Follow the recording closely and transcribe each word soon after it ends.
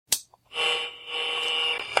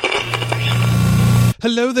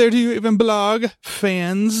Hello there, Do You Even Blog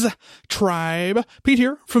fans, tribe. Pete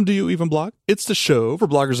here from Do You Even Blog. It's the show for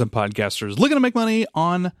bloggers and podcasters looking to make money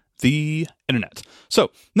on the internet. So,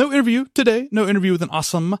 no interview today, no interview with an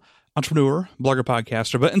awesome entrepreneur, blogger,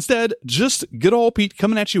 podcaster, but instead, just good old Pete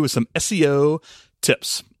coming at you with some SEO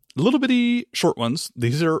tips. Little bitty short ones.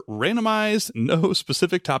 These are randomized, no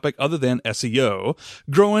specific topic other than SEO,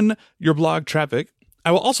 growing your blog traffic.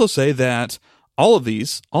 I will also say that all of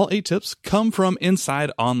these, all 8 tips, come from Inside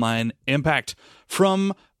Online Impact,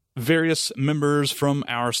 from various members from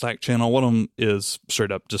our Slack channel. One of them is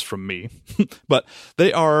straight up just from me, but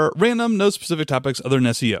they are random, no specific topics other than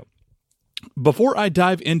SEO. Before I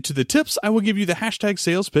dive into the tips, I will give you the hashtag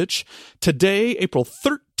sales pitch. Today, April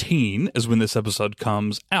 13, is when this episode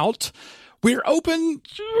comes out. We're open.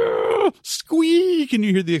 Squeak. Can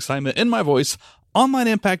you hear the excitement in my voice?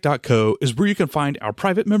 OnlineImpact.co is where you can find our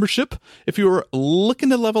private membership. If you're looking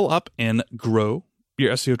to level up and grow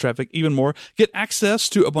your SEO traffic even more, get access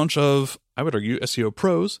to a bunch of, I would argue, SEO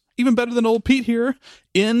pros, even better than old Pete here,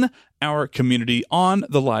 in our community on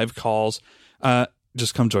the live calls.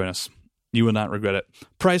 Just come join us. You will not regret it.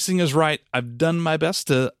 Pricing is right. I've done my best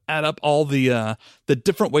to add up all the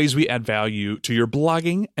different ways we add value to your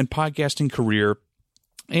blogging and podcasting career,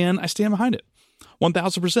 and I stand behind it.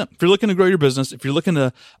 1,000%. If you're looking to grow your business, if you're looking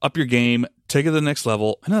to up your game, take it to the next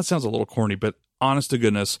level, I know that sounds a little corny, but honest to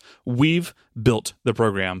goodness, we've built the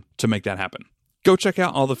program to make that happen. Go check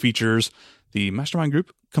out all the features, the mastermind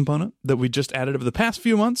group component that we just added over the past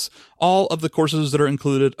few months, all of the courses that are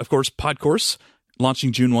included. Of course, PodCourse,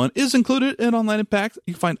 launching June 1, is included in Online Impact.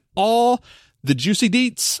 You can find all the juicy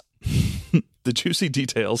deets, the juicy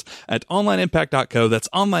details at onlineimpact.co. That's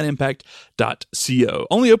onlineimpact.co.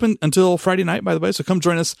 Only open until Friday night, by the way, so come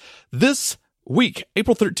join us this week,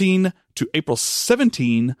 April 13 to April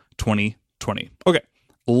 17, 2020. Okay,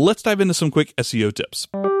 let's dive into some quick SEO tips.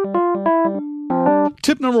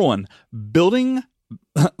 Tip number 1, building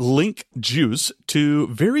link juice to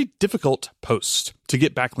very difficult posts to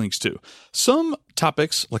get backlinks to. Some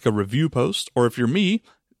topics, like a review post, or if you're me,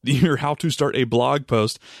 your how to start a blog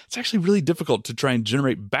post, it's actually really difficult to try and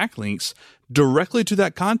generate backlinks directly to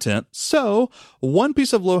that content. So one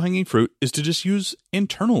piece of low-hanging fruit is to just use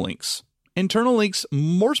internal links. Internal links,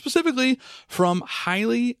 more specifically, from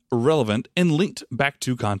highly relevant and linked back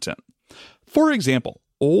to content. For example,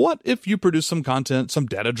 what if you produce some content, some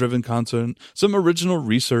data-driven content, some original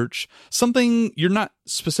research, something you're not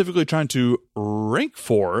specifically trying to rank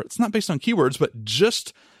for? It's not based on keywords, but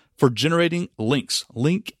just for generating links,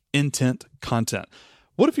 link intent content.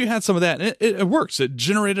 What if you had some of that and it works? It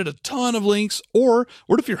generated a ton of links. Or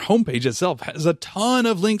what if your homepage itself has a ton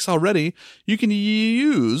of links already? You can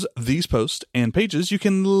use these posts and pages. You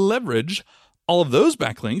can leverage all of those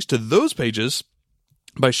backlinks to those pages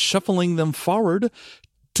by shuffling them forward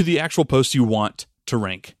to the actual post you want to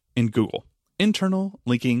rank in Google. Internal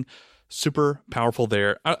linking, super powerful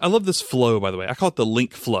there. I love this flow, by the way. I call it the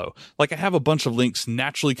link flow. Like, I have a bunch of links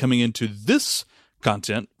naturally coming into this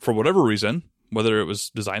content for whatever reason, whether it was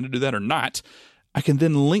designed to do that or not. I can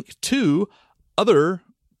then link to other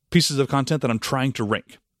pieces of content that I'm trying to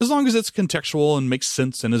rank, as long as it's contextual and makes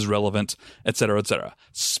sense and is relevant, etc., etc.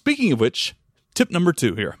 Speaking of which, tip number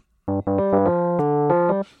 2 here.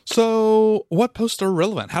 So what posts are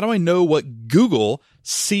relevant? How do I know what Google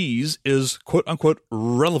sees is quote unquote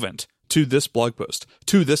relevant to this blog post,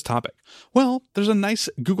 to this topic? Well, there's a nice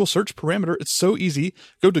Google search parameter. It's so easy.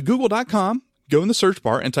 Go to google.com, go in the search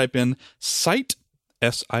bar and type in site,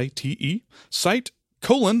 S-I-T-E, site,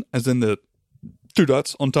 colon, as in the 2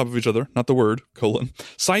 dots on top of each other, not the word, colon,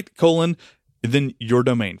 site, colon, then your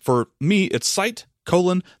domain. For me, it's site,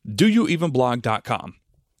 colon, doyouevenblog.com.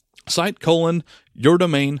 Site, colon,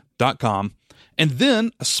 yourdomain.com, and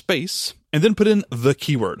then a space, and then put in the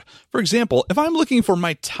keyword. For example, if I'm looking for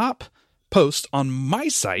my top post on my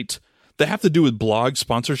site that have to do with blog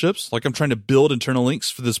sponsorships, like I'm trying to build internal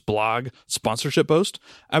links for this blog sponsorship post,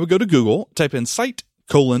 I would go to Google, type in site,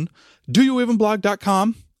 colon,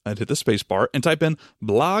 doyouevenblog.com, I'd hit the space bar, and type in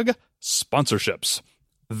blog sponsorships.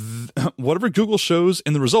 Whatever Google shows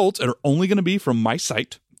in the results are only going to be from my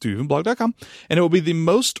site, doyouevenblog.com, and it will be the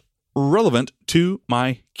most relevant to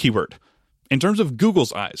my keyword. In terms of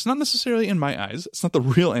Google's eyes, not necessarily in my eyes. It's not the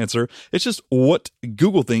real answer. It's just what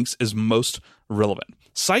Google thinks is most relevant.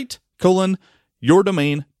 Site, colon,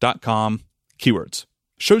 yourdomain.com, keywords.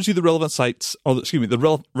 Shows you the relevant sites, or excuse me, the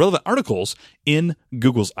relevant articles in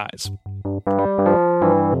Google's eyes.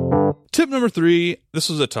 Tip number 3, this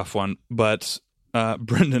was a tough one, but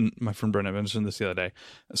Brendan, my friend Brendan, I mentioned this the other day.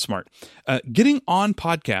 Smart. Getting on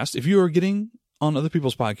podcasts, if you are getting on other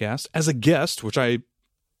people's podcasts as a guest, which I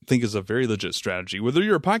think is a very legit strategy. Whether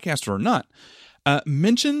you're a podcaster or not,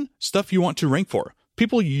 mention stuff you want to rank for.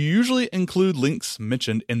 People usually include links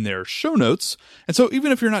mentioned in their show notes. And so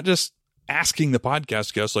even if you're not just asking the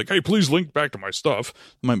podcast guests like, hey, please link back to my stuff,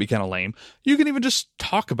 it might be kind of lame. You can even just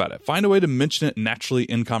talk about it. Find a way to mention it naturally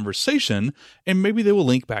in conversation, and maybe they will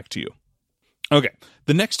link back to you. Okay,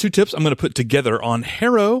 the next 2 tips I'm going to put together on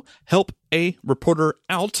Haro Help a Reporter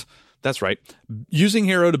Out. That's right. Using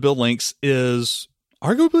Haro to build links is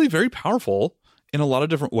arguably very powerful in a lot of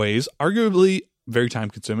different ways, arguably very time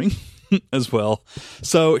consuming as well.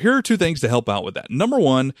 So here are 2 things to help out with that. Number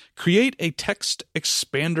 1, create a text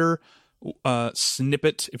expander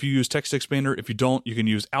snippet if you use Text Expander. If you don't, you can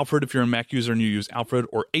use Alfred if you're a Mac user and you use Alfred,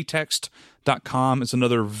 or atext.com. It's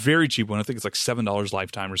another very cheap one. I think it's like $7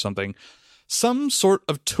 lifetime or something. Some sort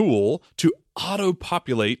of tool to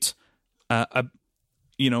auto-populate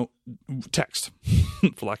text,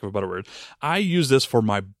 for lack of a better word. I use this for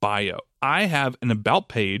my bio. I have an about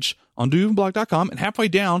page on doevenblog.com, and halfway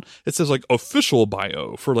down, it says like official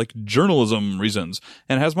bio for like journalism reasons,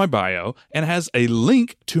 and it has my bio and has a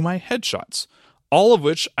link to my headshots, all of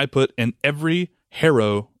which I put in every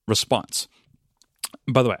Haro response.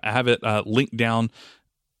 By the way, I have it linked down,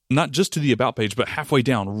 not just to the about page, but halfway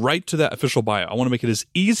down, right to that official bio. I want to make it as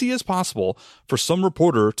easy as possible for some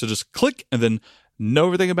reporter to just click and then know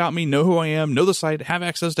everything about me, know who I am, know the site, have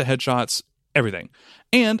access to headshots, everything.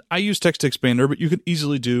 And I use Text Expander, but you could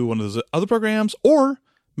easily do one of those other programs, or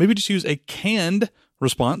maybe just use a canned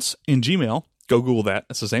response in Gmail. Go Google that.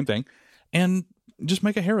 It's the same thing. And just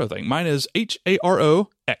make a Haro thing. Mine is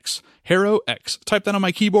HAROX, Haro X. Type that on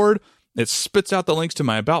my keyboard. It spits out the links to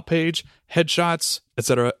my about page, headshots,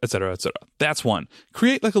 etc., etc., etc. That's one.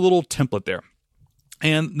 Create like a little template there.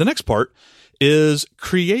 And the next part is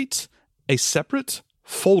create a separate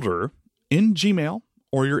folder in Gmail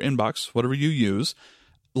or your inbox, whatever you use,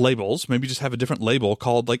 labels. Maybe just have a different label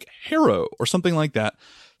called like Haro or something like that.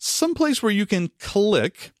 Someplace where you can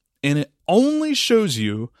click and it only shows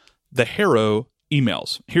you the Haro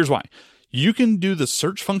emails. Here's why. You can do the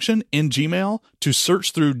search function in Gmail to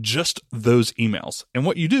search through just those emails. And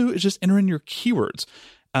what you do is just enter in your keywords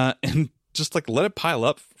and just like let it pile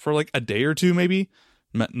up for like a day or 2, maybe.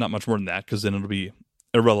 Not much more than that, because then it'll be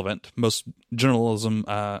irrelevant. Most journalists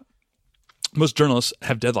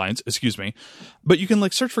have deadlines, but you can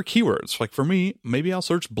like search for keywords. Like for me, maybe I'll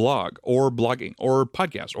search blog or blogging or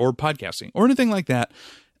podcast or podcasting or anything like that.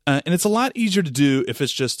 And it's a lot easier to do if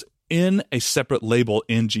it's just in a separate label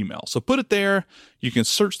in Gmail. So put it there. You can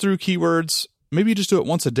search through keywords. Maybe you just do it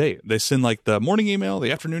once a day. They send like the morning email, the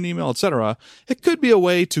afternoon email, etc. It could be a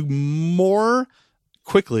way to more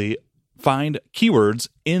quickly find keywords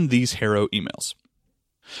in these Haro emails.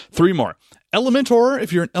 3 more. Elementor,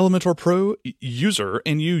 if you're an Elementor Pro user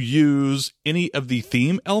and you use any of the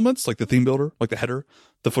theme elements, like the theme builder, like the header,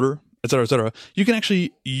 the footer, etc., you can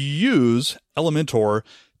use Elementor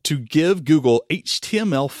to give Google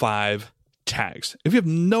HTML5 tags. If you have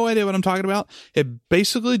no idea what I'm talking about, it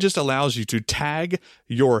basically just allows you to tag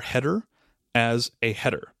your header as a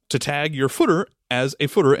header, to tag your footer as a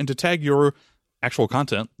footer, and to tag your actual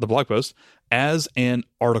content, the blog post, as an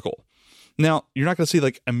article. Now, you're not going to see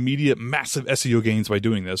like immediate massive SEO gains by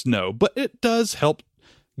doing this, no, but it does help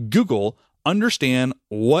Google understand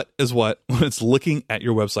what is what when it's looking at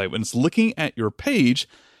your website. When it's looking at your page,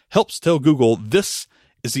 helps tell Google this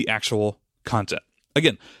is the actual content.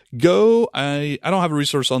 Again, I don't have a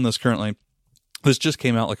resource on this currently. This just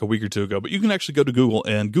came out like a week or 2 ago, but you can actually go to Google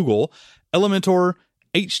and Google Elementor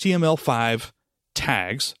HTML5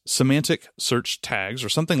 tags, semantic search tags, or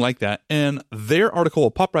something like that, and their article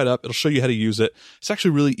will pop right up. It'll show you how to use it. It's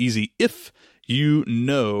actually really easy if you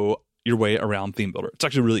know your way around Theme Builder. It's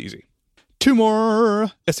actually really easy. 2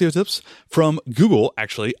 more SEO tips from Google,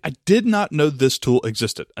 actually. I did not know this tool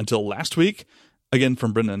existed until last week. Again,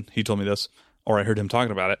 from Brendan, he told me this, or I heard him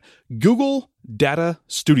talking about it. Google Data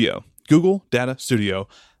Studio. Google Data Studio.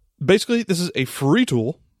 Basically, this is a free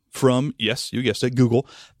tool from, yes, you guessed it, Google,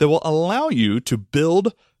 that will allow you to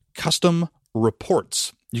build custom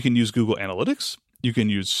reports. You can use Google Analytics. You can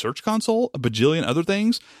use Search Console, a bajillion other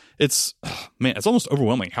things. It's almost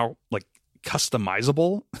overwhelming how like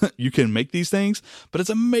customizable you can make these things, but it's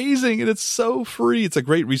amazing and it's so free. It's a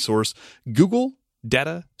great resource. Google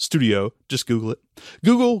Data Studio. Just Google it.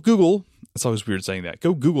 Google. It's always weird saying that.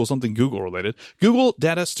 Go Google something Google related. Google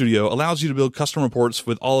Data Studio allows you to build custom reports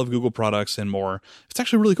with all of Google products and more. It's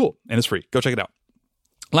actually really cool and it's free. Go check it out.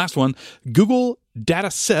 Last one, Google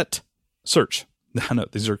Dataset Search. I know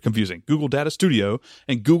these are confusing. Google Data Studio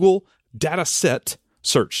and Google Dataset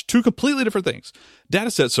Search. 2 completely different things.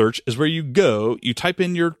 Dataset Search is where you go, you type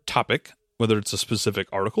in your topic, whether it's a specific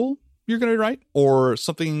article you're going to write or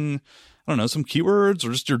something, I don't know, some keywords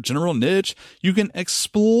or just your general niche. You can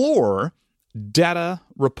explore data,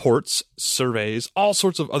 reports, surveys, all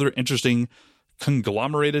sorts of other interesting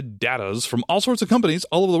conglomerated datas from all sorts of companies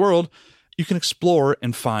all over the world. You can explore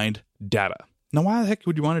and find data. Now, why the heck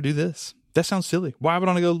would you want to do this? That sounds silly. Why would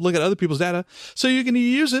I want to go look at other people's data? So you can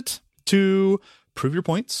use it to prove your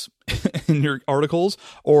points in your articles,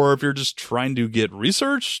 or if you're just trying to get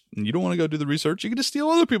research and you don't want to go do the research, you can just steal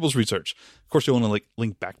other people's research. Of course, you'll want to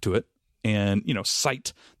link back to it and,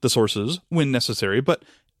 cite the sources when necessary. But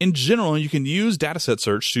in general, you can use dataset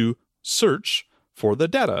search to search for the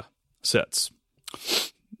data sets.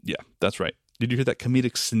 Yeah, that's right. Did you hear that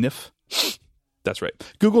comedic sniff? That's right.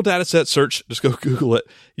 Google dataset search. Just go Google it.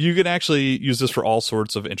 You can actually use this for all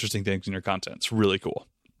sorts of interesting things in your content. It's really cool.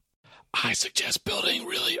 I suggest building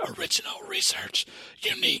really original research,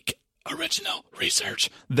 unique original research.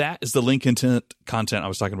 That is the link content I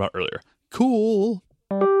was talking about earlier. Cool.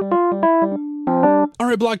 All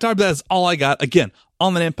right, Blog Time, that's all I got. Again,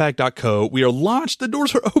 onlineimpact.co. We are launched. The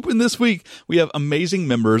doors are open this week. We have amazing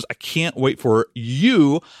members. I can't wait for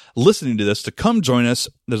you listening to this to come join us.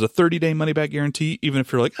 There's a 30-day money-back guarantee. Even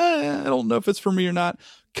if you're like, I don't know if it's for me or not,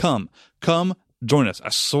 come join us. I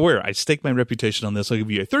swear, I stake my reputation on this. I'll give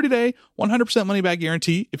you a 30-day, 100% money-back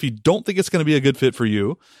guarantee. If you don't think it's going to be a good fit for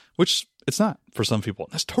you, which it's not for some people,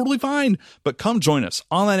 that's totally fine. But come join us,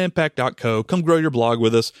 onlineimpact.co. Come grow your blog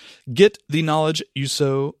with us. Get the knowledge you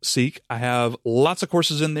so seek. I have lots of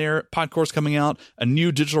courses in there, pod course coming out, a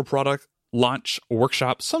new digital product launch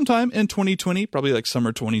workshop sometime in 2020, probably like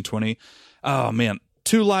summer 2020. Oh, man.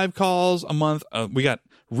 2 live calls a month. We got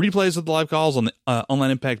replays of the live calls on the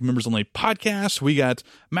Online Impact Members Only podcast. We got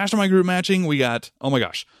mastermind group matching. We got, oh my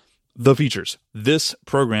gosh, the features. This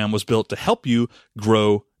program was built to help you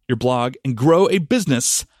grow your blog and grow a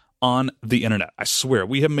business on the internet. I swear,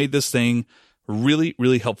 we have made this thing really,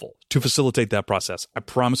 really helpful to facilitate that process. I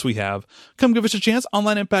promise we have. Come give us a chance.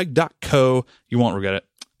 onlineimpact.co. You won't regret it.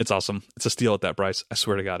 It's awesome. It's a steal at that price. I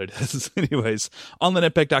swear to God it is. Anyways,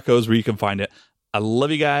 onlineimpact.co is where you can find it. I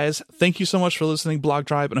love you guys. Thank you so much for listening, Blog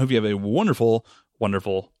Tribe, and I hope you have a wonderful,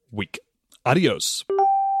 wonderful week. Adios.